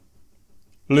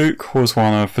Luke was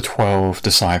one of the 12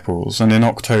 disciples, and in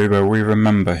October we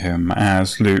remember him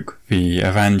as Luke the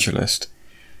Evangelist.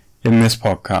 In this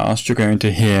podcast you're going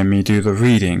to hear me do the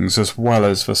readings as well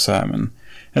as the sermon,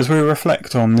 as we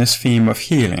reflect on this theme of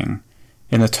healing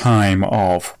in a time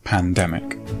of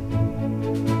pandemic.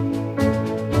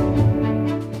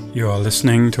 You are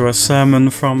listening to a sermon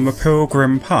from The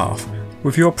Pilgrim Path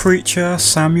with your preacher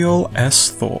Samuel S.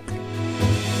 Thorpe.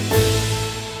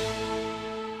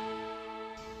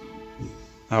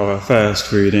 Our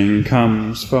first reading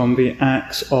comes from the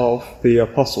Acts of the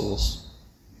Apostles.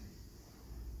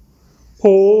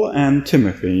 Paul and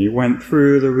Timothy went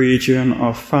through the region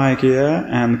of Phrygia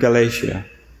and Galatia,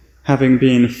 having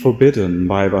been forbidden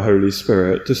by the Holy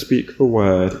Spirit to speak the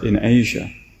word in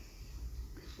Asia.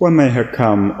 When they had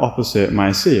come opposite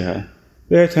Mysia,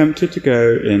 they attempted to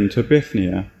go into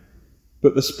Bithynia,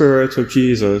 but the Spirit of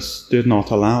Jesus did not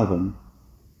allow them.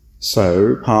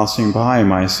 So, passing by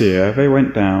Mysia, they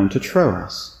went down to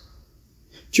Troas.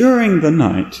 During the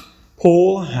night,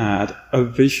 Paul had a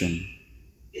vision.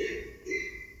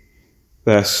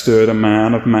 There stood a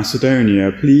man of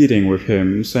Macedonia pleading with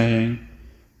him, saying,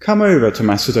 "Come over to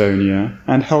Macedonia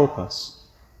and help us."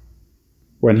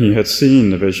 When he had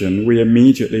seen the vision, we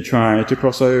immediately tried to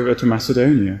cross over to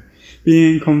Macedonia,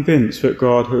 being convinced that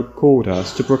God had called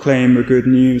us to proclaim the good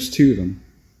news to them.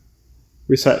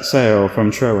 We set sail from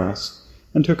Troas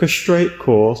and took a straight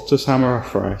course to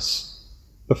Samothrace,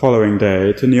 the following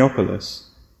day to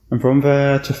Neapolis, and from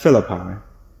there to Philippi,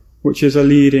 which is a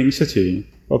leading city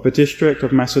of the district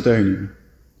of Macedonia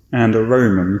and a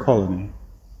Roman colony.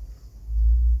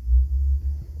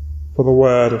 For the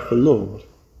word of the Lord.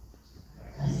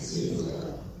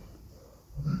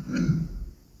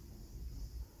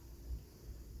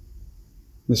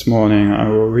 This morning I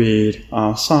will read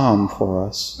our psalm for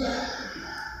us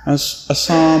as a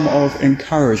psalm of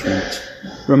encouragement,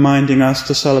 reminding us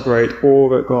to celebrate all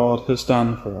that God has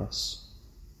done for us.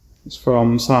 It's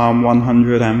from Psalm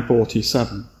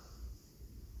 147.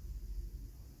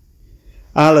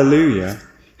 Alleluia!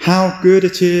 How good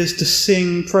it is to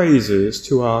sing praises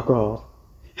to our God.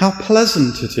 How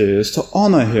pleasant it is to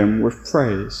honour him with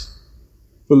praise.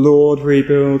 The Lord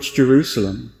rebuilds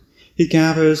Jerusalem. He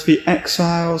gathers the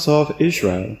exiles of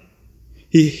Israel.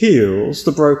 He heals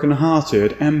the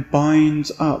broken-hearted and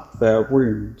binds up their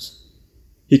wounds.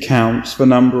 He counts the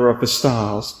number of the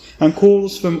stars and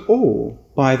calls them all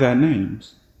by their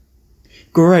names.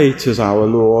 Great is our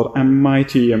Lord and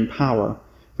mighty in power.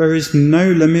 There is no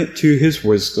limit to his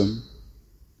wisdom.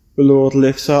 The Lord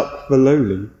lifts up the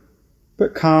lowly,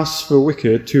 but casts the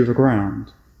wicked to the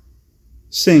ground.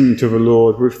 Sing to the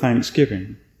Lord with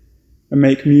thanksgiving, and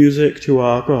make music to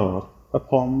our God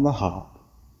upon the harp.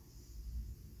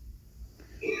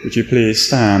 Would you please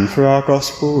stand for our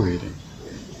Gospel reading?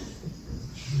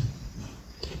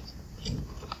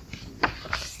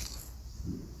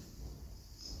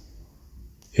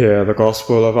 Hear the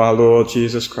Gospel of our Lord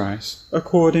Jesus Christ,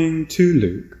 according to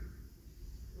Luke.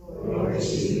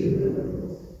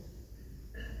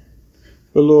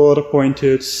 The Lord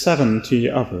appointed 70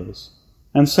 others,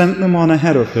 and sent them on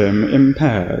ahead of him in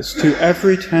pairs to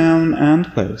every town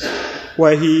and place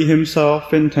where he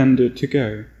himself intended to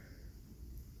go.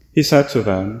 He said to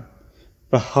them,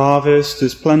 "The harvest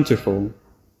is plentiful,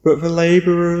 but the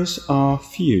labourers are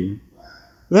few.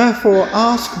 Therefore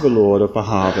ask the Lord of the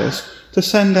harvest to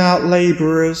send out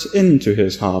labourers into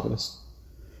his harvest.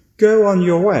 Go on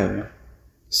your way.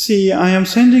 See, I am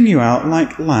sending you out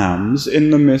like lambs in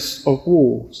the midst of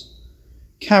wolves.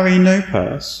 Carry no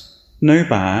purse, no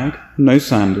bag, no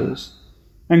sandals,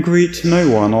 and greet no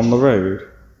one on the road.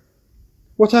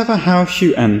 Whatever house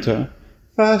you enter,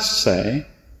 first say,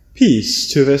 'Peace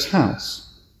to this house.'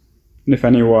 And if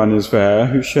anyone is there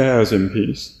who shares in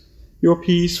peace, your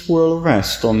peace will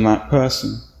rest on that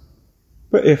person.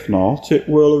 But if not, it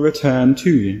will return to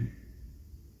you.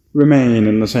 Remain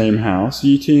in the same house,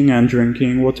 eating and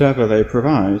drinking whatever they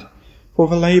provide, for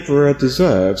the labourer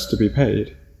deserves to be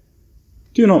paid.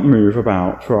 Do not move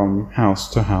about from house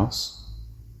to house.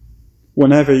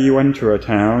 Whenever you enter a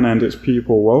town and its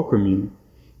people welcome you,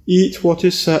 eat what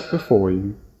is set before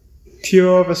you.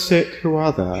 Cure the sick who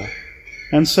are there,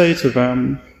 and say to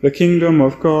them, 'The kingdom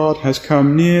of God has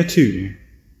come near to you.'"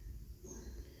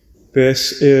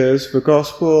 This is the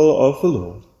Gospel of the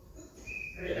Lord.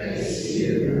 Praise to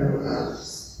you, O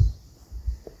Christ.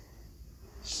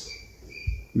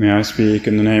 May I speak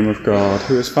in the name of God,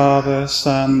 who is Father,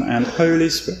 Son, and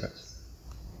Holy Spirit.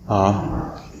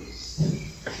 Amen.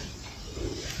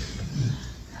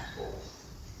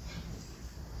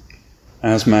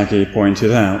 As Maggie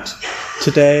pointed out,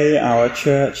 today our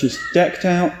church is decked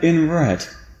out in red,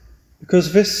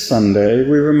 because this Sunday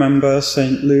we remember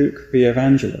St. Luke the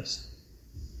Evangelist.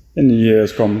 In the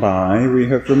years gone by, we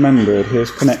have remembered his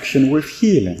connection with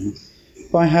healing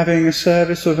by having a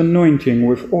service of anointing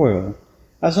with oil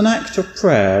as an act of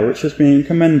prayer which has been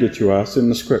commended to us in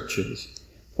the Scriptures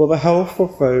for the health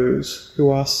of those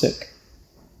who are sick.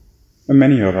 And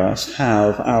many of us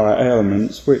have our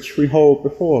ailments which we hold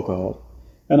before God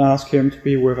and ask him to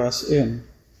be with us in,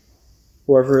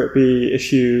 whether it be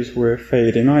issues with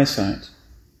fading eyesight,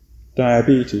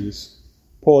 diabetes,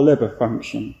 poor liver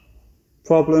function,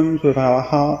 problems with our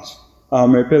heart, our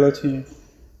mobility,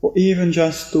 or even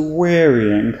just the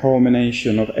wearying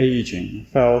culmination of aging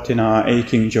felt in our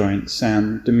aching joints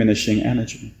and diminishing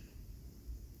energy.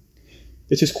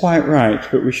 It is quite right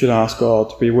that we should ask God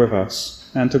to be with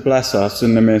us and to bless us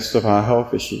in the midst of our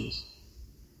health issues.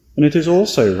 And it is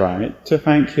also right to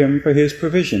thank him for his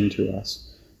provision to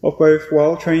us of both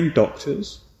well-trained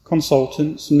doctors,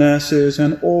 consultants, nurses,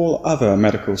 and all other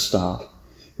medical staff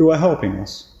who are helping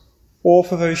us, or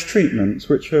for those treatments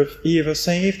which have either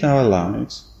saved our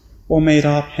lives or made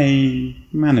our pain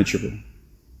manageable.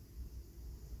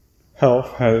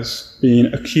 Health has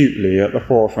been acutely at the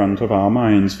forefront of our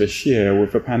minds this year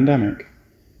with the pandemic,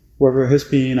 whether it has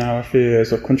been our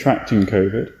fears of contracting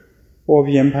COVID, or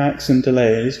the impacts and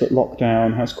delays that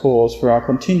lockdown has caused for our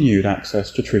continued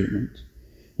access to treatment,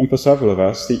 and for several of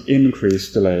us the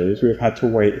increased delays we have had to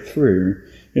wait through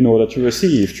in order to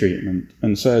receive treatment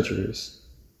and surgeries.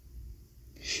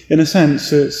 In a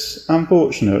sense, it's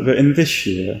unfortunate that in this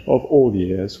year, of all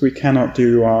years, we cannot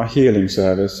do our healing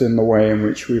service in the way in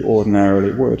which we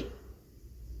ordinarily would.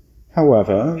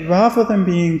 However, rather than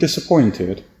being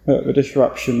disappointed at the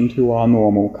disruption to our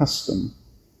normal custom,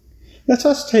 let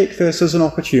us take this as an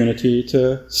opportunity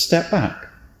to step back,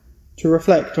 to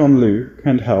reflect on Luke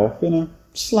and health in a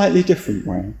slightly different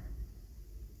way.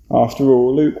 After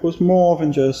all, Luke was more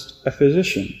than just a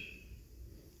physician.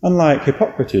 Unlike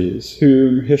Hippocrates,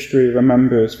 whom history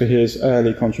remembers for his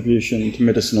early contribution to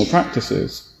medicinal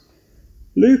practices,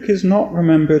 Luke is not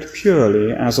remembered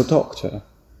purely as a doctor,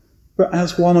 but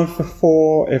as one of the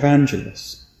 4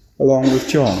 evangelists, along with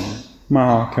John,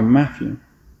 Mark, and Matthew.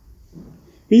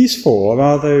 These 4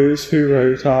 are those who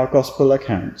wrote our gospel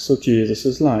accounts of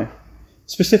Jesus' life,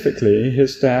 specifically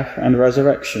his death and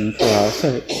resurrection for our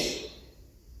sake.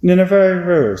 And in a very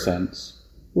real sense,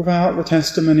 without the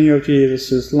testimony of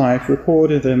Jesus' life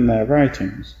recorded in their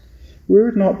writings, we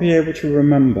would not be able to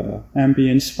remember and be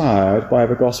inspired by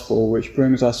the gospel which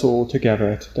brings us all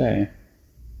together today.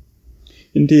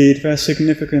 Indeed, their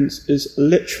significance is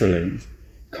literally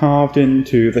carved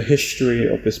into the history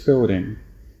of this building,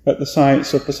 at the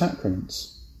sites of the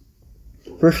sacraments.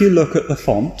 For if you look at the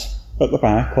font at the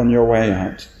back on your way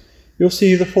out, you'll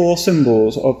see the 4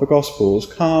 symbols of the Gospels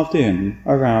carved in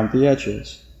around the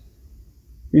edges.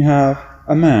 We have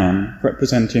a man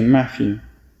representing Matthew,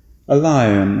 a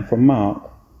lion for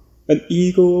Mark, an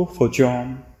eagle for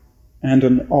John, and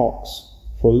an ox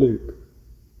for Luke.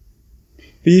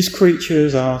 These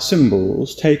creatures are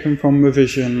symbols taken from the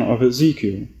vision of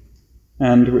Ezekiel,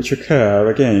 and which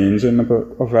occur again in the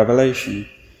book of Revelation,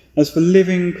 as the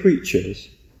living creatures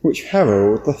which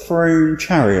herald the throne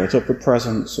chariot of the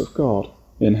presence of God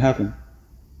in heaven.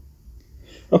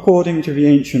 According to the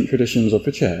ancient traditions of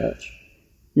the Church,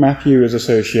 Matthew is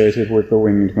associated with the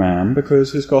winged man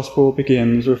because his gospel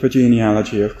begins with the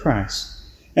genealogy of Christ,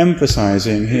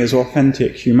 emphasizing his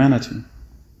authentic humanity.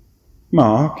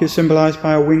 Mark is symbolized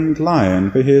by a winged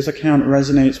lion, for his account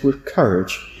resonates with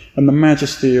courage and the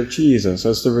majesty of Jesus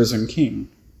as the risen King.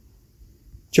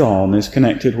 John is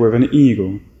connected with an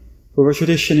eagle, for the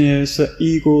tradition is that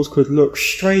eagles could look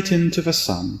straight into the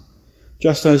sun,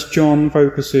 just as John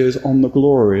focuses on the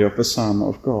glory of the Son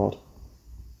of God.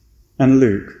 And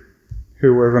Luke,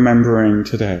 who we're remembering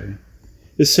today,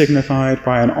 is signified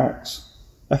by an ox,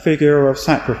 a figure of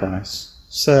sacrifice,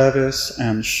 service,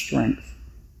 and strength.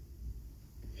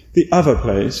 The other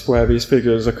place where these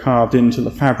figures are carved into the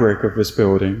fabric of this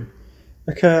building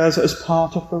occurs as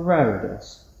part of the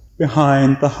reredos,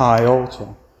 behind the high altar,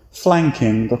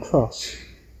 flanking the cross.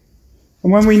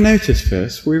 And when we notice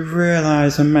this, we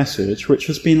realize a message which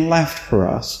has been left for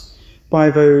us by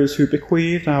those who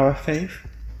bequeathed our faith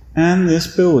and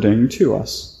this building to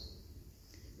us.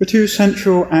 The 2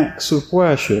 central acts of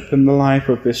worship in the life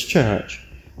of this church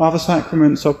are the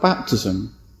sacraments of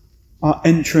baptism, our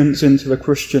entrance into the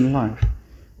Christian life,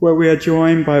 where we are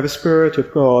joined by the Spirit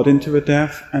of God into the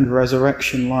death and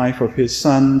resurrection life of his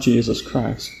Son, Jesus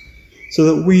Christ, so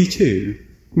that we too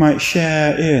might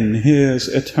share in his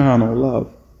eternal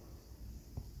love.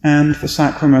 And the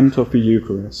sacrament of the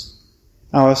Eucharist,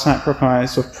 our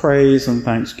sacrifice of praise and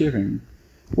thanksgiving,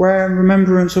 where in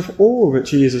remembrance of all that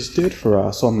Jesus did for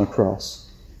us on the cross,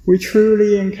 we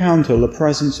truly encounter the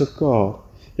presence of God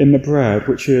in the bread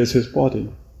which is his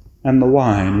body, and the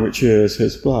wine which is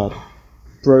his blood,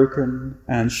 broken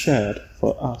and shed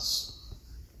for us.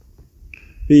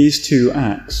 These two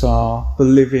acts are the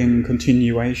living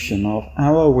continuation of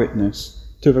our witness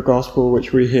to the gospel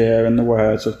which we hear in the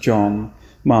words of John,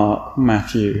 Mark,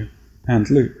 Matthew, and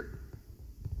Luke.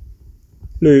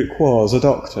 Luke was a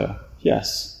doctor,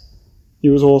 yes. He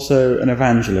was also an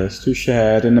evangelist who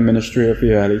shared in the ministry of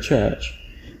the early church,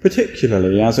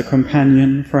 particularly as a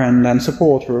companion, friend, and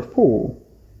supporter of Paul,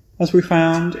 as we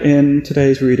found in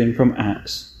today's reading from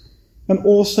Acts, and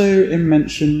also in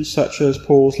mentions such as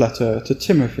Paul's letter to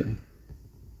Timothy.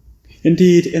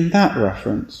 Indeed, in that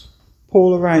reference,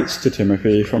 Paul writes to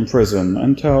Timothy from prison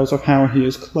and tells of how he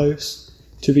is close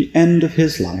to the end of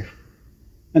his life,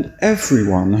 and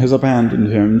everyone has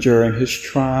abandoned him during his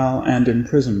trial and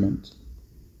imprisonment.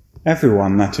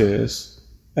 Everyone, that is,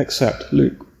 except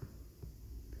Luke.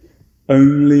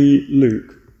 Only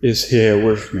Luke is here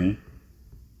with me,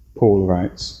 Paul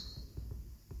writes.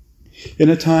 In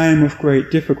a time of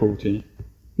great difficulty,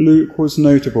 Luke was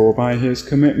notable by his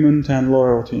commitment and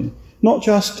loyalty, not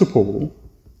just to Paul,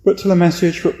 but to the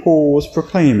message that Paul was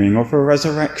proclaiming of the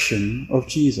resurrection of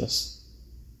Jesus.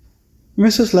 And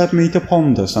this has led me to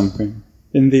ponder something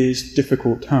in these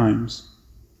difficult times.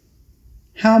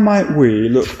 How might we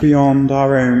look beyond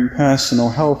our own personal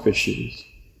health issues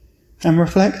and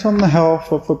reflect on the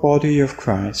health of the body of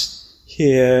Christ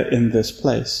here in this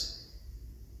place?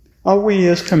 Are we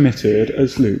as committed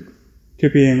as Luke to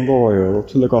being loyal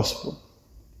to the gospel?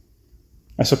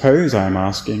 I suppose I'm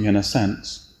asking, in a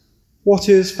sense, what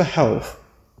is the health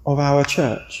of our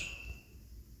church?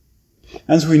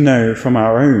 As we know from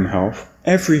our own health,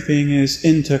 everything is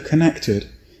interconnected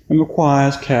and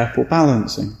requires careful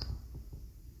balancing.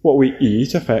 What we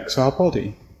eat affects our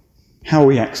body. How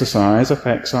we exercise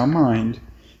affects our mind.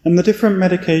 And the different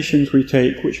medications we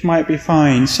take, which might be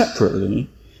fine separately,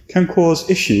 can cause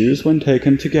issues when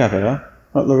taken together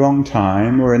at the wrong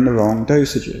time or in the wrong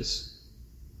dosages.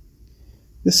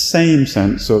 This same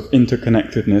sense of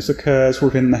interconnectedness occurs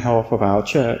within the health of our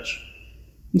church,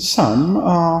 and some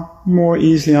are more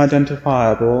easily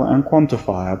identifiable and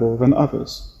quantifiable than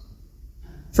others.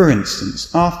 For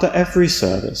instance, after every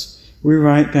service, we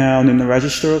write down in the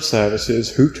register of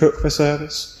services who took the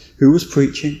service, who was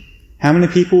preaching, how many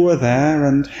people were there,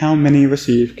 and how many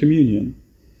received communion.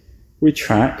 We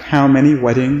track how many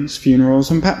weddings, funerals,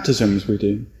 and baptisms we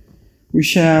do. We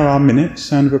share our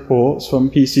minutes and reports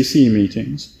from PCC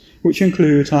meetings, which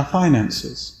include our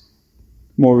finances.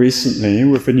 More recently,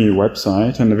 with the new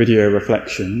website and the video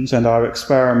reflections and our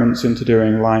experiments into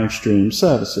doing live stream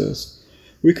services,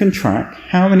 we can track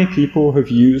how many people have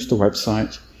used the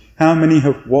website, how many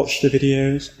have watched the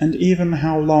videos, and even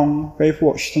how long they've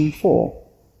watched them for.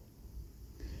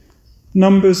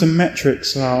 Numbers and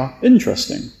metrics are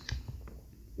interesting,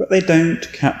 but they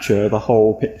don't capture the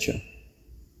whole picture.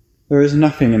 There is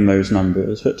nothing in those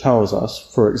numbers that tells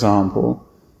us, for example,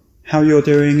 how you're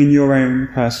doing in your own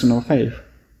personal faith,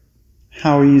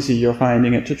 how easy you're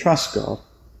finding it to trust God,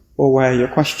 or where your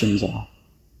questions are.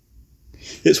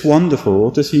 It's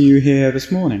wonderful to see you here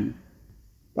this morning,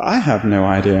 but I have no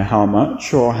idea how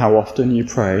much or how often you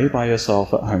pray by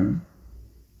yourself at home.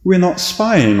 We're not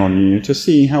spying on you to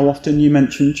see how often you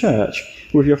mention church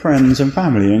with your friends and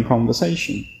family in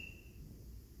conversation.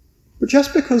 But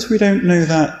just because we don't know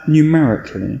that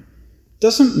numerically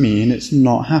doesn't mean it's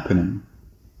not happening.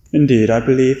 Indeed, I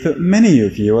believe that many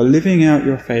of you are living out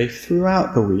your faith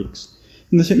throughout the weeks,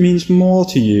 and that it means more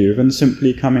to you than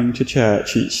simply coming to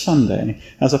church each Sunday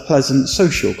as a pleasant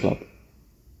social club.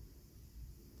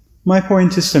 My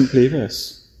point is simply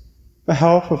this: the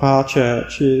health of our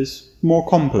church is more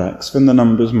complex than the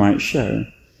numbers might show,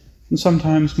 and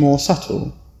sometimes more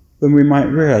subtle than we might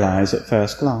realize at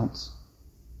first glance.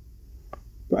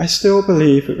 But I still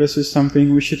believe that this is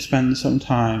something we should spend some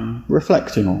time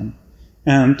reflecting on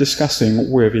and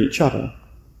discussing with each other.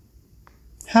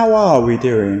 How are we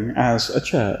doing as a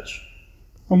church?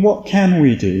 And what can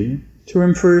we do to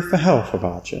improve the health of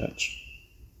our church?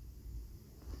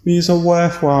 These are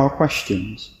worthwhile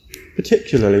questions,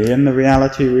 particularly in the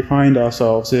reality we find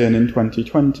ourselves in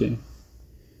 2020.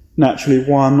 Naturally,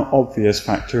 one obvious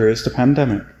factor is the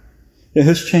pandemic. It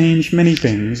has changed many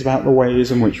things about the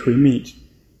ways in which we meet,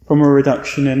 from a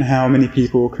reduction in how many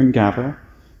people can gather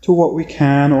to what we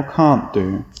can or can't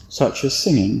do, such as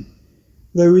singing,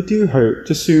 though we do hope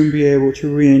to soon be able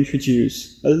to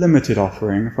reintroduce a limited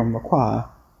offering from the choir.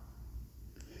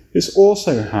 It's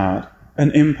also had an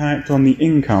impact on the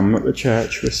income that the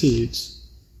church receives.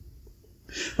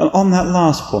 And on that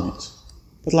last point,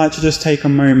 I'd like to just take a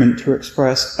moment to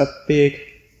express a big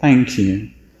thank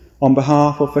you on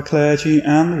behalf of the clergy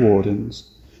and the wardens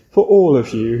for all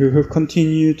of you who have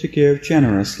continued to give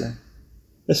generously,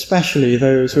 especially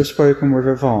those who have spoken with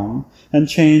Yvonne and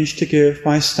changed to give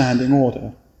by standing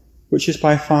order, which is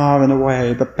by far and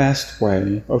away the best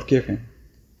way of giving.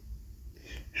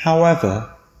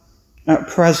 However, at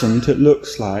present it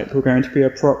looks like we're going to be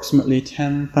approximately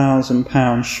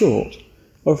 £10,000 short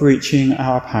of reaching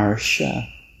our parish share.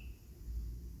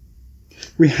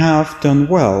 We have done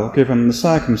well given the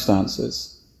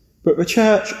circumstances, but the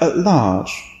Church at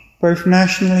large, both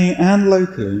nationally and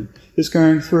locally, is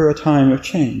going through a time of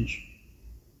change.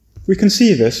 We can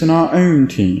see this in our own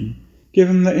team,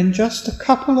 given that in just a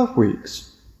couple of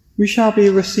weeks we shall be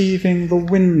receiving the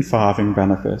wind farthing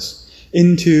benefice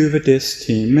into the DIS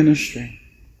team ministry.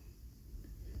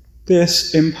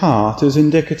 This, in part, is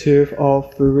indicative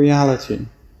of the reality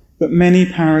that many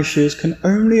parishes can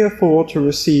only afford to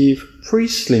receive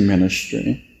priestly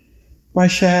ministry by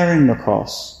sharing the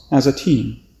costs as a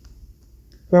team,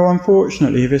 though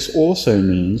unfortunately this also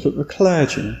means that the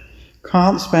clergy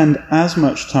can't spend as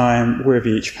much time with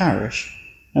each parish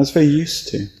as they used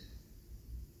to.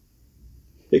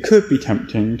 It could be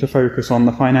tempting to focus on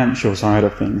the financial side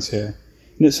of things here,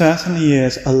 and it certainly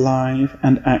is a live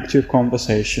and active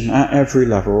conversation at every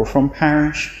level, from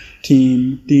parish,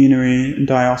 team, deanery, and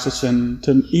diocesan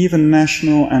to even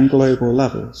national and global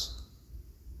levels.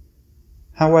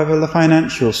 However, the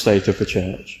financial state of the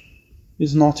Church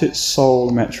is not its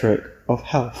sole metric of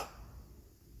health.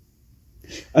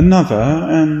 Another,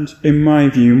 and in my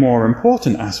view more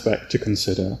important aspect to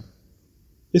consider,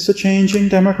 is the changing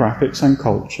demographics and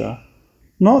culture,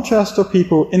 not just of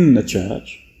people in the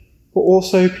Church, but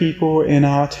also people in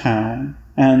our town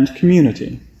and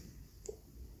community.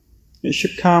 It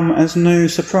should come as no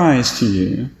surprise to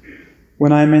you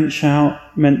when I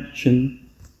mention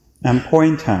and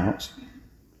point out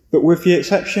that with the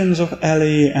exceptions of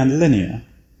Ellie and Linnea,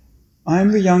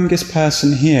 I'm the youngest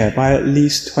person here by at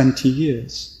least 20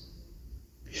 years.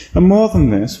 And more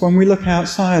than this, when we look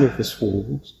outside of this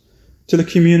walls, to the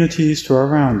communities to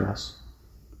around us,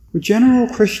 the general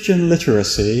Christian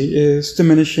literacy is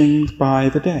diminishing by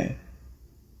the day.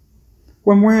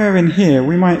 When we're in here,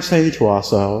 we might say to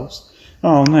ourselves,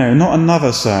 "Oh no, not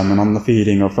another sermon on the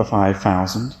feeding of the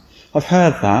 5,000. I've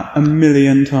heard that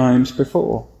 1,000,000 times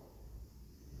before."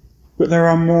 But there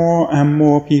are more and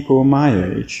more people my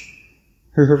age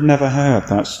who have never heard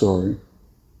that story.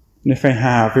 And if they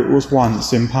have, it was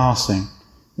once in passing,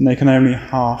 and they can only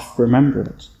half remember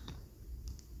it.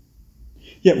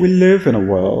 Yet we live in a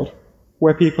world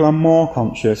where people are more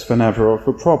conscious than ever of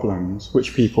the problems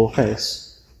which people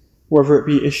face, whether it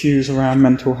be issues around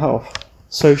mental health,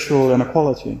 social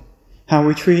inequality, how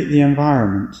we treat the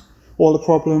environment, or the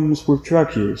problems with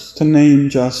drug use, to name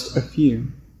just a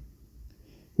few.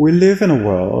 We live in a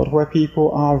world where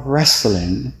people are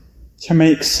wrestling to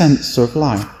make sense of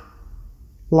life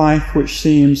which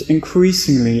seems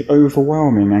increasingly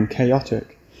overwhelming and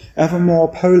chaotic, ever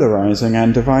more polarizing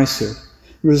and divisive,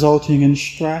 resulting in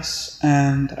stress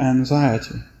and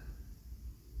anxiety.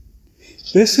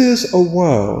 This is a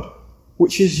world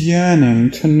which is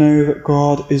yearning to know that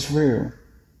God is real,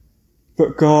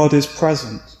 that God is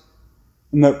present,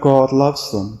 and that God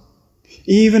loves them,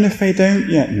 even if they don't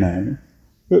yet know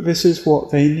that this is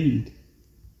what they need.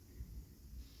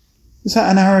 Is that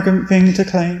an arrogant thing to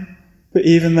claim? That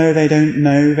even though they don't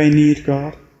know they need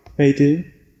God, they do?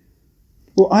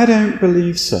 Well, I don't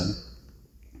believe so,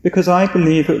 because I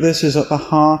believe that this is at the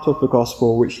heart of the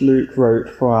gospel which Luke wrote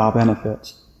for our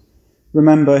benefit.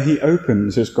 Remember, he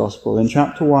opens his gospel in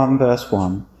chapter 1, verse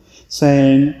 1,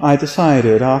 saying, "I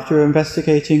decided, after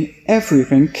investigating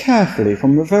everything carefully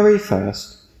from the very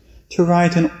first, to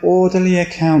write an orderly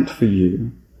account for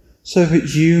you, so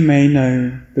that you may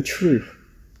know the truth."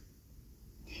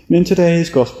 And in today's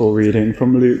gospel reading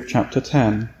from Luke chapter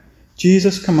 10,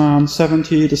 Jesus commands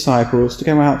 70 disciples to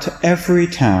go out to every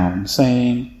town,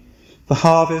 saying, "The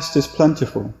harvest is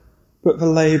plentiful, but the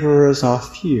laborers are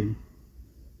few.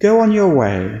 Go on your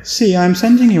way. See, I am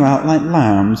sending you out like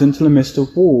lambs into the midst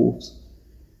of wolves.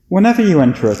 Whenever you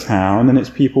enter a town and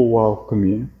its people welcome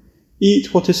you,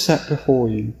 eat what is set before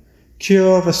you,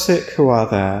 cure the sick who are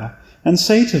there, and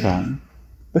say to them,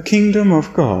 'The kingdom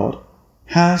of God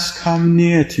has come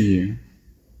near to you.'"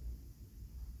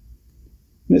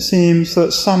 And it seems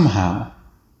that somehow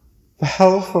the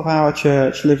health of our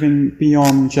church living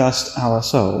beyond just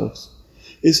ourselves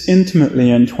is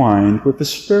intimately entwined with the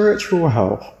spiritual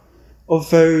health of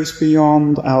those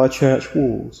beyond our church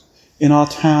walls, in our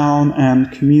town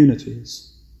and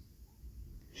communities.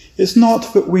 It's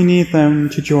not that we need them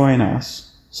to join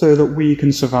us so that we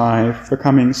can survive the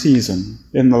coming season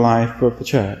in the life of the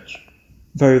church,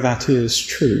 though that is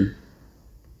true.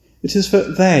 It is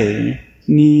that they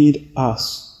need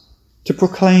us to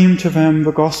proclaim to them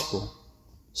the gospel,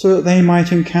 so that they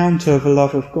might encounter the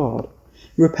love of God,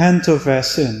 repent of their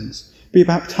sins, be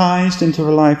baptized into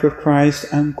the life of Christ,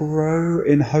 and grow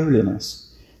in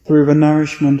holiness through the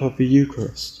nourishment of the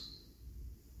Eucharist.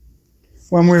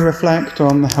 When we reflect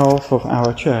on the health of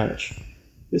our church,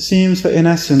 it seems that in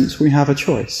essence we have a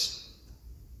choice.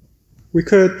 We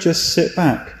could just sit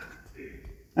back,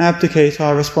 abdicate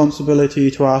our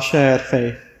responsibility to our shared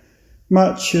faith,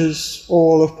 much as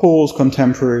all of Paul's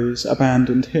contemporaries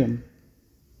abandoned him.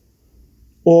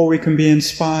 Or we can be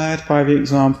inspired by the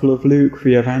example of Luke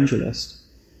the evangelist,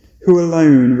 who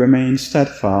alone remained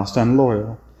steadfast and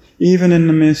loyal, even in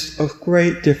the midst of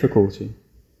great difficulty,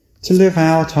 to live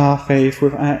out our faith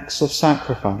with acts of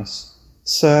sacrifice,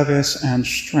 service and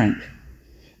strength,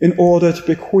 in order to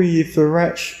bequeath the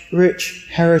rich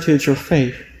heritage of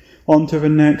faith onto the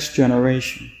next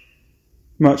generation,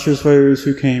 much as those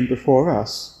who came before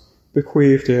us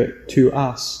bequeathed it to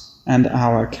us and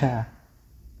our care.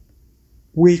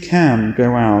 We can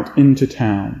go out into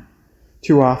town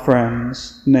to our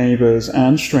friends, neighbours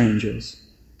and strangers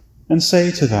and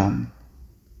say to them,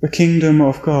 "The kingdom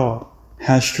of God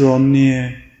has drawn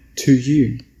near to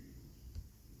you."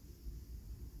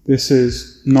 This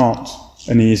is not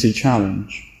an easy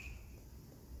challenge,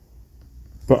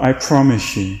 but I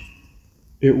promise you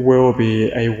it will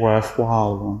be a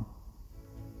worthwhile one.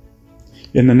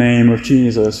 In the name of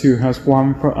Jesus, who has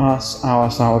won for us our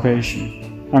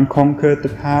salvation and conquered the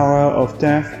power of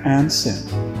death and sin.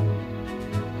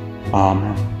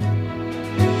 Amen.